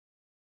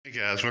Hey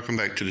guys, welcome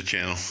back to the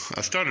channel. I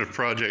started a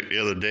project the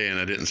other day and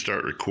I didn't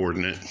start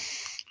recording it,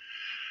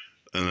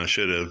 and I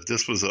should have.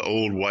 This was an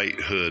old white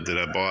hood that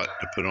I bought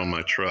to put on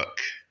my truck,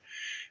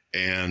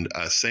 and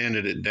I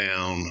sanded it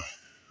down,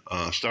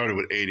 started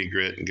with 80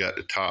 grit and got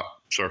the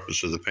top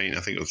surface of the paint. I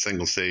think it was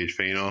single stage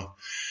paint off,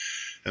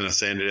 and I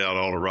sanded out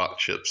all the rock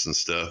chips and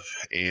stuff,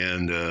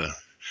 and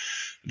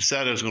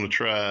decided I was going to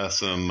try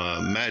some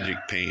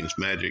Majic paints,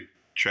 Majic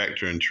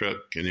tractor and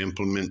truck and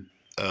implement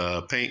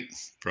paint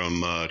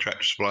from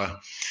Tractor Supply.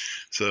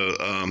 So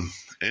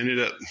ended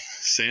up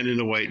sanding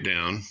the white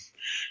down,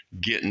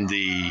 getting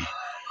the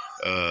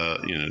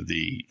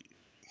the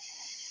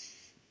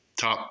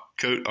top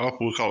coat off.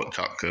 We'll call it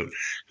top coat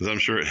because I'm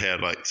sure it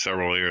had like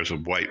several layers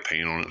of white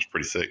paint on it. It's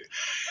pretty thick,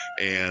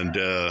 and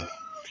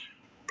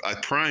I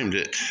primed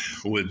it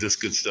with this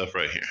good stuff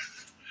right here.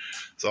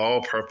 It's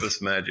all purpose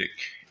Majic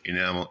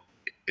Enamel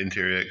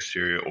interior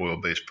exterior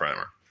oil-based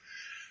primer.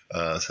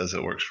 It says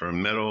it works for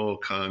metal,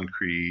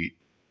 concrete,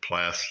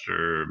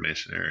 plaster,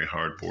 masonry,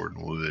 hardboard,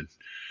 and wood,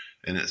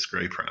 and it's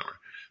gray primer.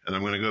 And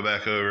I'm going to go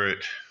back over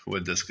it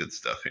with this good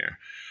stuff here.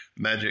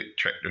 Majic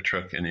Tractor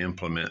Truck and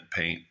Implement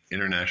Paint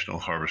International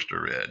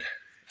Harvester Red.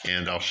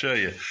 And I'll show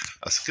you.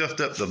 I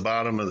scuffed up the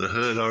bottom of the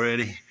hood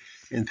already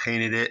and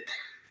painted it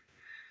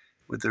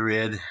with the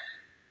red.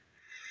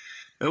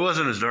 It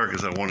wasn't as dark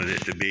as I wanted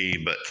it to be,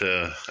 but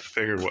I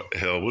figured, what the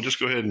hell, we'll just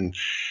go ahead and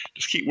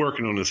just keep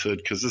working on this hood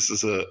because this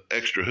is an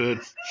extra hood.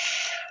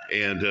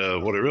 And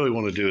what I really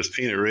want to do is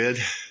paint it red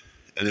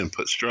and then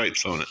put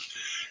stripes on it.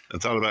 I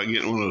thought about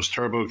getting one of those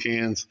turbo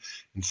cans.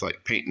 It's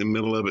like painting the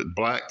middle of it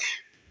black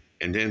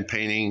and then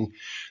painting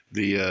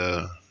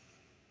the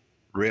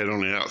red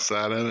on the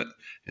outside of it,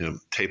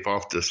 tape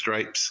off the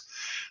stripes.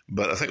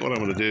 But I think what I'm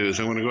going to do is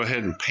I'm going to go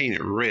ahead and paint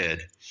it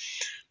red,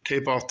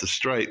 tape off the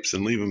stripes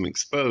and leave them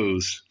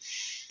exposed,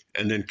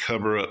 and then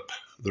cover up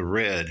the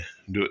red,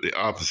 do it the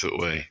opposite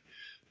way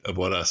of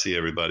what I see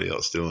everybody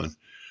else doing.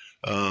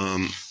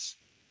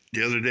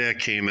 The other day I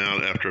came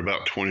out after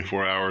about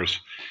 24 hours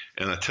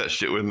and I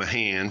touched it with my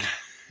hand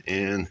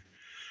and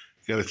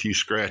got a few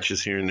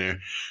scratches here and there.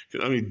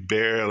 I mean,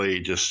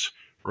 barely just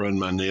run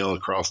my nail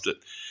across it.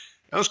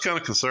 I was kind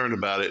of concerned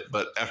about it,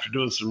 but after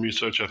doing some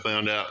research, I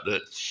found out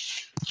that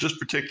this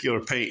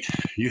particular paint,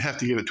 you have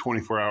to give it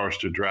 24 hours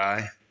to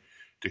dry,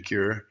 to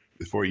cure,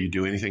 before you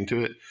do anything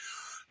to it.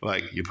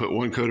 Like, you put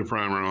one coat of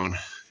primer on,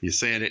 you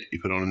sand it,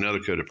 you put on another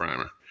coat of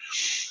primer,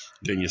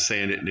 then you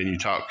sand it, and then you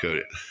top coat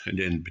it. And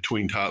then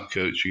between top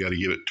coats, you got to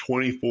give it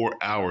 24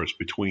 hours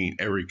between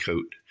every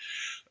coat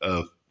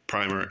of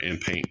primer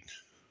and paint,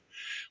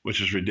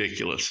 which is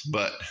ridiculous.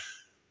 But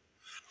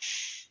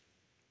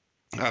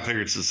I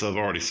figured since I've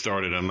already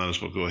started, I might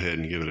as well go ahead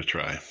and give it a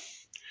try.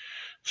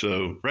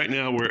 So right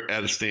now we're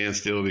at a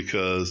standstill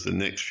because the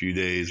next few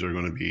days are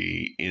going to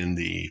be in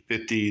the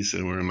 50s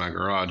and we're in my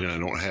garage and I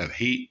don't have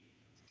heat.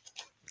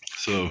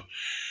 So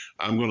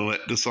I'm going to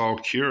let this all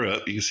cure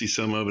up. You can see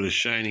some of it is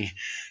shiny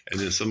and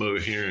then some over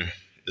here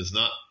is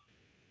not.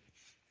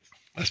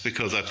 That's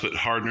because I put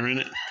hardener in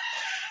it.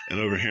 And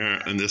over here,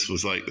 and this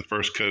was like the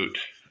first coat,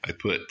 I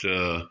put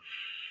a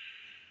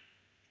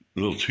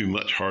little too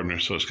much hardener,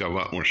 so it's got a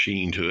lot more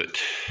sheen to it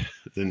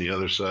than the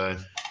other side.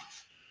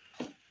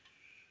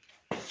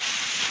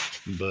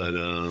 But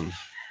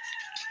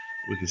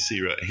we can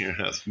see right here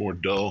how it's more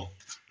dull,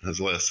 has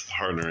less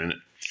hardener in it.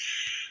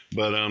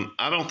 But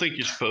I don't think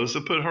you're supposed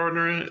to put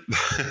hardener in it.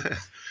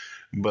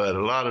 But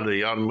a lot of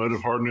the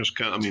automotive hardeners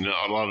come,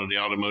 a lot of the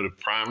automotive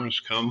primers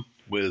come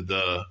with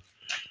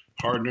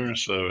hardener,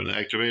 so an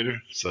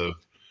activator. So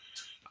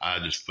I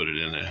just put it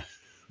in there.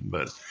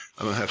 But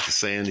I'm gonna have to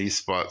sand these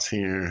spots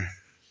here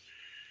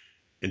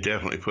and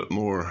definitely put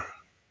more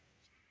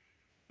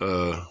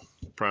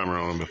primer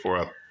on them before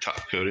I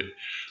top coat it.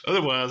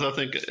 Otherwise, I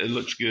think it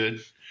looks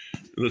good.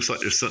 It looks like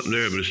there's something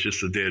there, but it's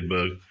just a dead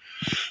bug.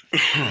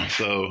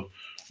 So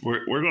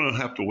we're going to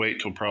have to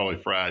wait till probably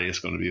Friday. It's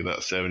going to be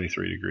about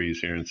 73 degrees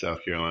here in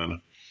South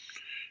Carolina.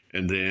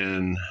 And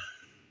then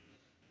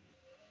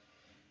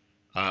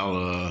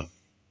I'll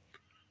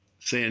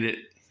sand it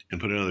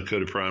and put another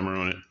coat of primer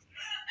on it.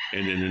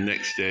 And then the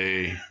next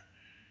day,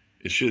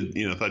 it should,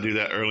 if I do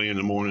that early in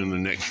the morning, the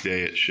next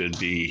day it should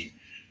be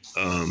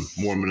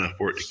warm enough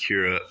for it to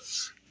cure up.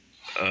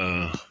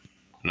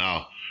 And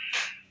I'll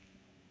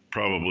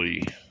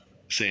probably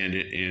sand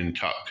it and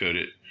top coat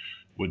it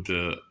with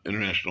the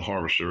International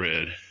Harvester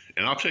Red.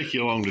 And I'll take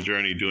you along the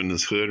journey doing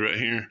this hood right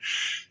here,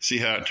 see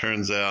how it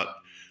turns out.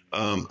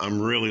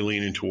 I'm really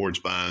leaning towards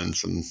buying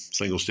some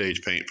single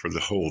stage paint for the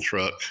whole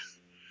truck,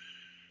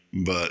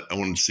 but I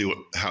wanted to see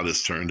how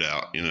this turned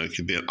out. It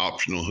could be an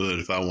optional hood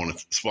if I want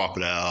to swap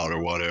it out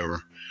or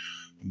whatever.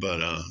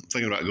 But I'm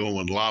thinking about going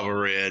with lava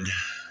red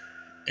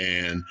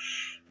and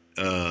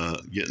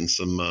getting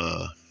some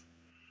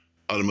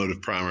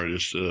automotive primer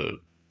just to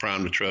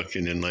prime the truck,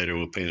 and then later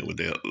we'll paint it with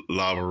the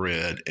lava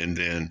red, and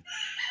then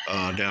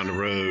down the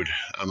road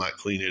I might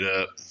clean it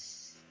up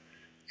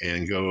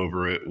and go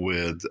over it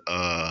with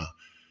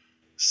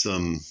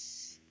some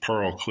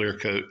pearl clear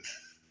coat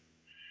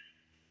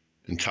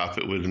and top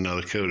it with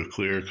another coat of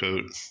clear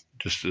coat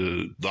just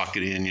to lock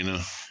it in, you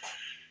know.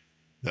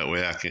 That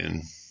way I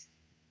can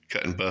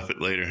cut and buff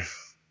it later,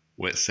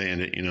 wet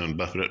sand it, you know, and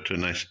buff it up to a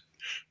nice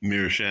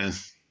mirror shine.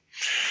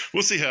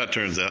 We'll see how it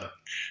turns out.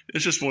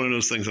 It's just one of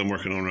those things I'm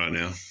working on right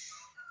now.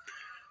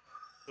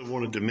 I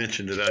wanted to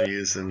mention that I'm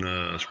using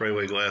a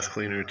sprayway glass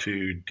cleaner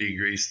to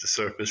degrease the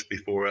surface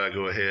before I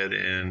go ahead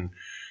and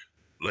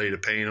lay the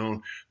paint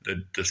on.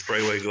 The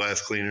sprayway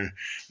glass cleaner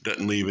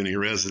doesn't leave any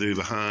residue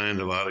behind.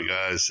 A lot of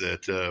guys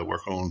that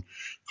work on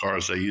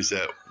cars, they use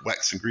that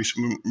wax and grease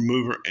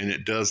remover, and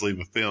it does leave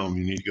a film.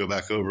 You need to go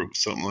back over it with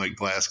something like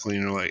glass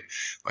cleaner like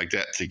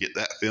that to get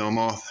that film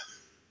off.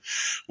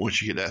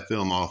 Once you get that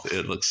film off,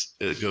 it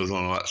goes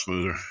on a lot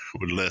smoother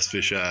with less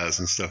fish eyes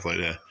and stuff like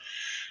that.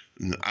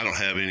 And I don't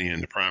have any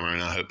in the primer,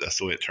 and I hope that's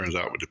the way it turns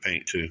out with the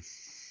paint too.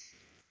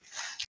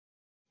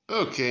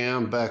 Okay,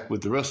 I'm back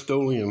with the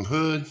Rustoleum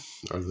hood,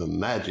 or the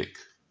Majic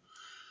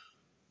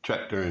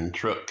tractor and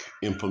truck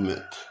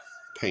implement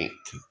paint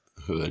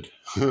hood.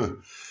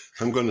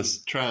 I'm going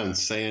to try and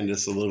sand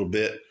this a little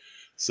bit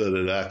so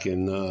that I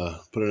can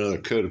put another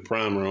coat of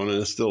primer on it.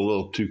 It's still a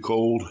little too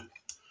cold,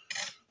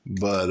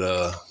 but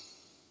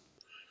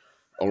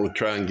I want to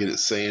try and get it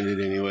sanded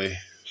anyway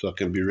so I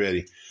can be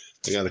ready.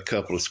 I got a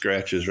couple of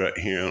scratches right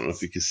here. I don't know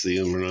if you can see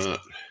them or not.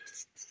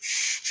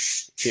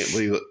 Can't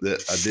believe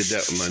that I did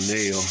that with my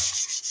nail.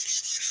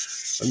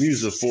 I'm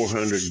using a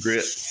 400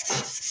 grit.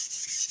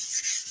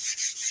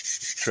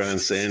 Try and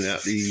sand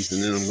out these,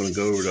 and then I'm going to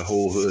go over the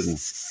whole hood and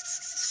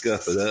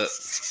scuff it up.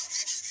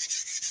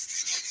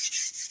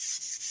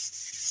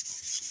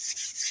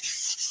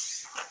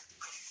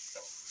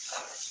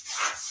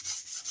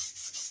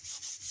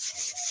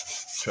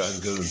 Try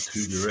and go in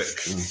two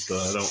directions so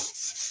I don't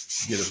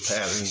get a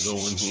pattern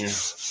going here.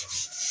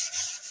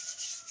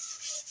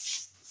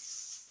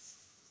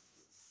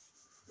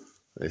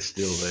 They're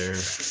still there.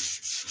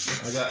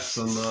 I got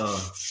some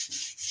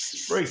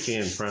spray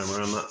can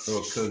primer. I might throw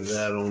a coat of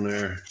that on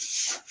there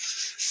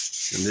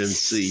and then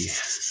see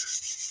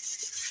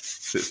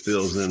if it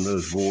fills in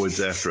those voids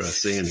after I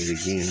sand it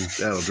again.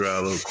 That'll dry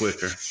a little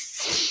quicker.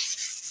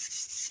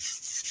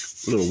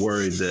 A little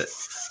worried that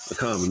the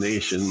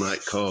combination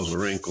might cause a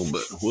wrinkle,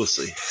 but we'll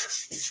see.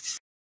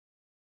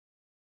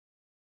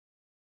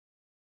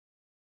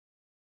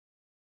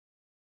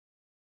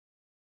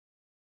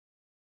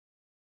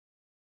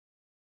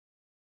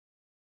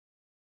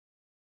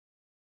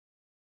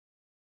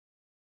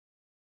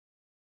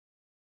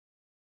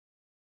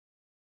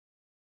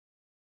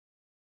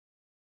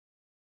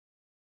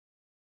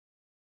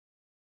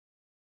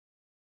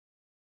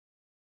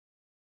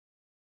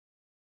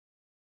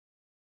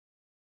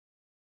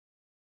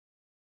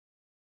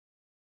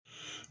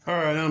 All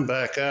right, I'm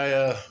back.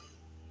 I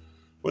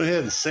went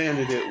ahead and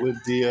sanded it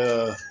with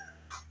the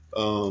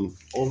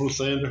orbital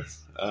sander.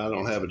 I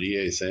don't have a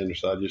DA sander,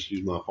 so I just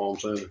use my palm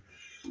sander.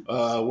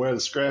 Where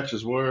the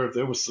scratches were,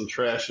 there was some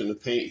trash in the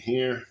paint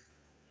here,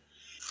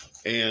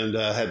 and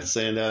I had to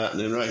sand out. And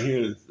then right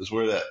here is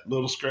where that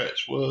little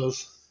scratch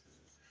was.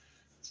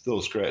 Still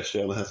a scratch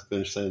there. I have to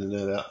finish sanding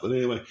that out. But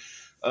anyway,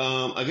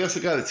 I guess I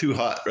got it too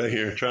hot right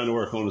here trying to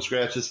work on the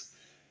scratches,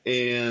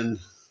 and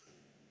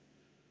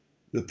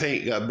the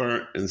paint got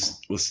burnt and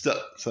was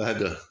stuck, so I had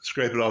to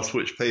scrape it off,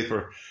 switch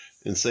paper,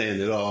 and sand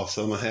it off.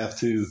 So I'm going to have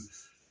to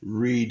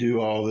redo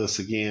all this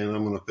again.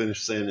 I'm going to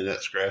finish sanding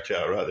that scratch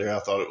out right there. I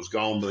thought it was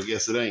gone, but I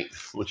guess it ain't.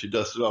 Once you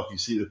dust it off, you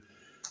see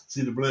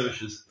the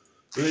blemishes.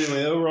 But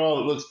anyway,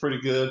 overall, it looks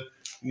pretty good.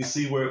 You can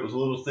see where it was a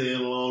little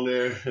thin along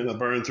there, and I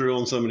burned through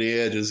on some of the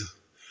edges.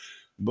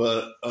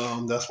 But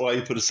that's why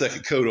you put a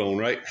second coat on,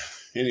 right?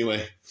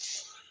 Anyway,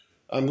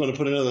 I'm going to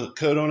put another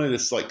coat on it.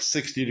 It's like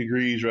 60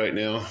 degrees right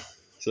now.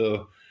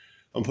 So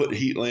I'm putting a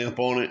heat lamp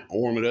on it,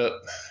 warm it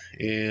up,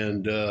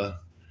 and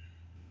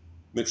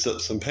mix up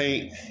some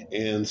paint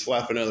and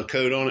slap another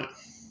coat on it.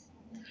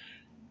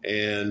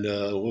 And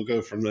we'll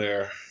go from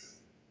there.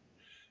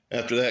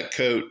 After that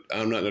coat,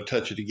 I'm not going to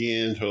touch it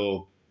again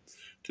until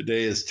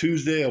today is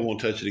Tuesday. I won't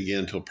touch it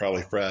again until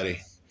probably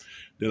Friday.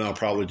 Then I'll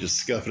probably just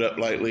scuff it up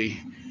lightly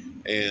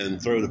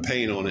and throw the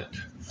paint on it.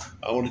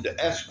 I wanted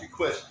to ask you a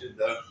question,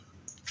 though.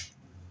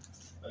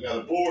 I got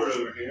a board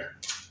over here.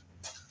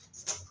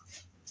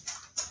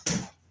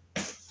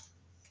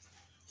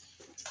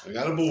 I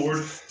got a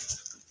board,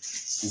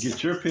 and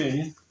get your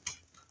opinion.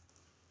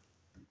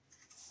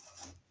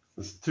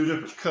 There's two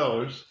different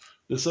colors.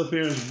 This up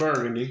here is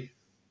burgundy,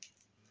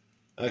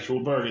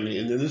 actual burgundy,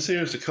 and then this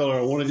here is the color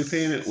I wanted to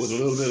paint it with a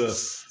little bit of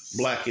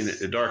black in it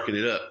to darken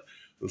it up.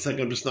 I think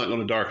I'm just not going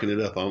to darken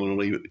it up. I'm going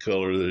to leave it the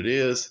color that it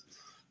is,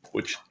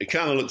 which it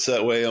kind of looks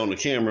that way on the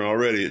camera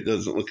already. It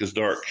doesn't look as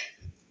dark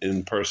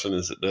in person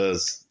as it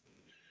does.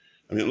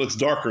 I mean, it looks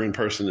darker in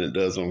person than it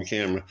does on the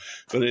camera.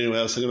 But anyway,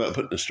 I was thinking about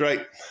putting a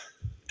stripe.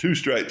 Two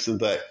stripes, in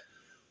fact,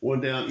 one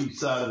down each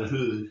side of the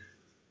hood.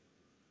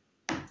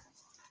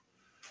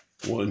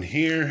 One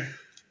here,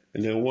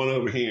 and then one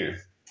over here.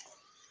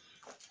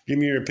 Give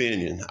me your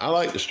opinion. I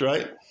like the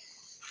stripe.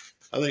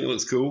 I think it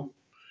looks cool.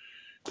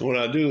 And what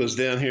I do is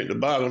down here at the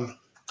bottom,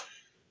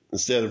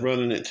 instead of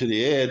running it to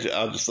the edge,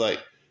 I'll just like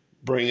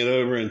bring it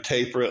over and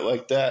taper it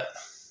like that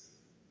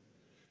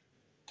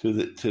to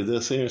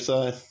this here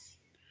side.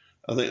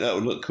 I think that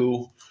would look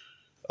cool.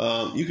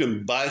 You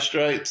can buy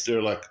stripes.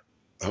 They're like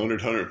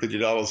 $100,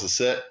 $150 a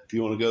set if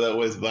you want to go that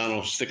way with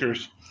vinyl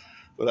stickers.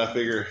 But I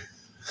figure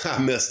I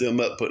messed them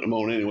up putting them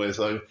on anyway,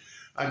 so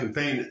I can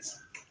paint it.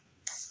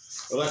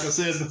 But like I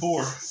said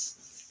before,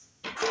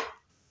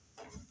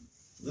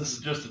 this is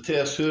just a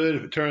test hood.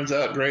 If it turns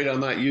out great, I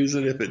might use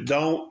it. If it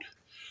don't,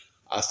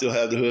 I still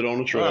have the hood on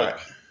the truck.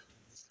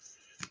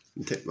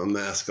 Right. Take my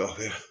mask off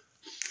here.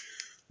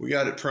 We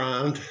got it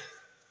primed.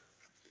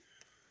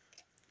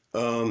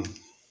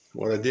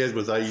 What I did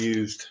was I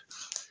used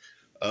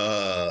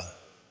 1/3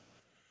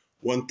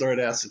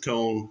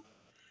 acetone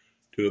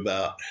to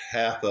about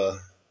half a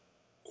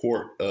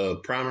quart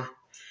of primer,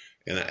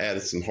 and I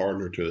added some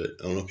hardener to it.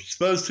 I don't know if you're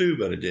supposed to,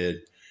 but I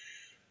did.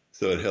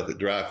 So it helped it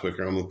dry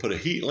quicker. I'm going to put a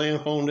heat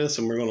lamp on this,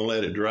 and we're going to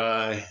let it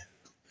dry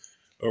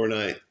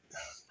overnight,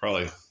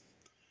 probably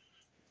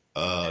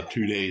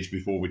 2 days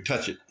before we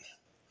touch it.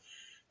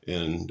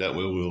 And that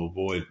way we'll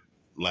avoid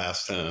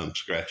last time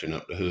scratching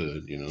up the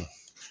hood, you know.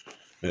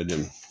 Had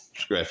them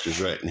scratches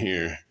right in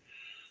here.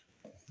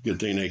 Good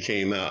thing they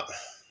came out.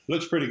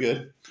 Looks pretty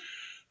good.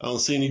 I don't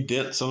see any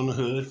dents on the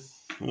hood.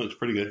 It looks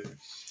pretty good. As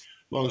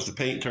long as the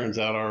paint turns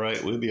out all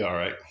right, we'll be all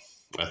right,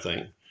 I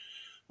think.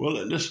 We'll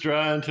let this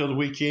dry until the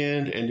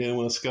weekend, and then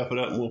we'll scuff it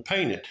up and we'll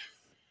paint it.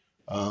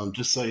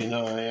 Just so you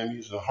know, I am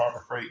using a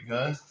Harbor Freight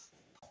gun.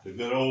 The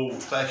good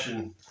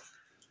old-fashioned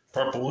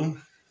purple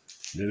one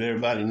that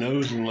everybody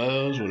knows and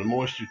loves with a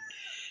moisture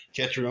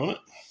catcher on it,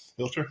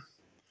 filter.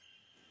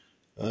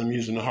 I'm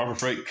using the Harbor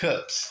Freight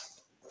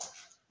cups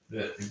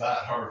that you buy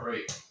at Harbor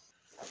Freight.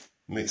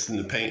 Mixing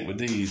the paint with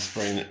these,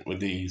 spraying it with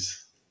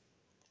these.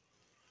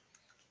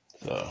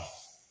 So,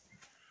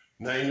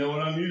 now you know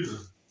what I'm using.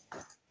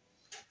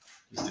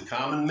 Just a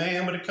common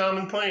man with a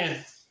common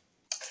plan.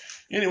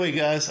 Anyway,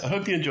 guys, I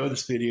hope you enjoyed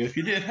this video. If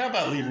you did, how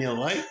about leaving me a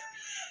like?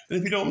 And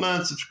if you don't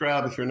mind,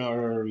 subscribe if you're not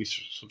already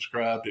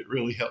subscribed. It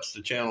really helps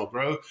the channel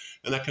grow,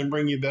 and I can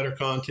bring you better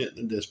content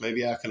than this.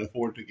 Maybe I can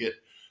afford to get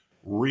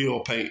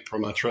real paint for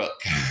my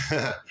truck.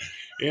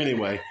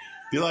 Anyway,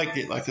 if you liked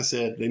it, like I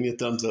said, leave me a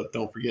thumbs up.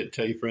 Don't forget to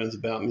tell your friends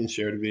about me and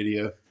share the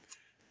video.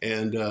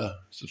 And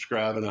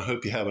subscribe, and I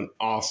hope you have an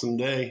awesome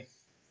day.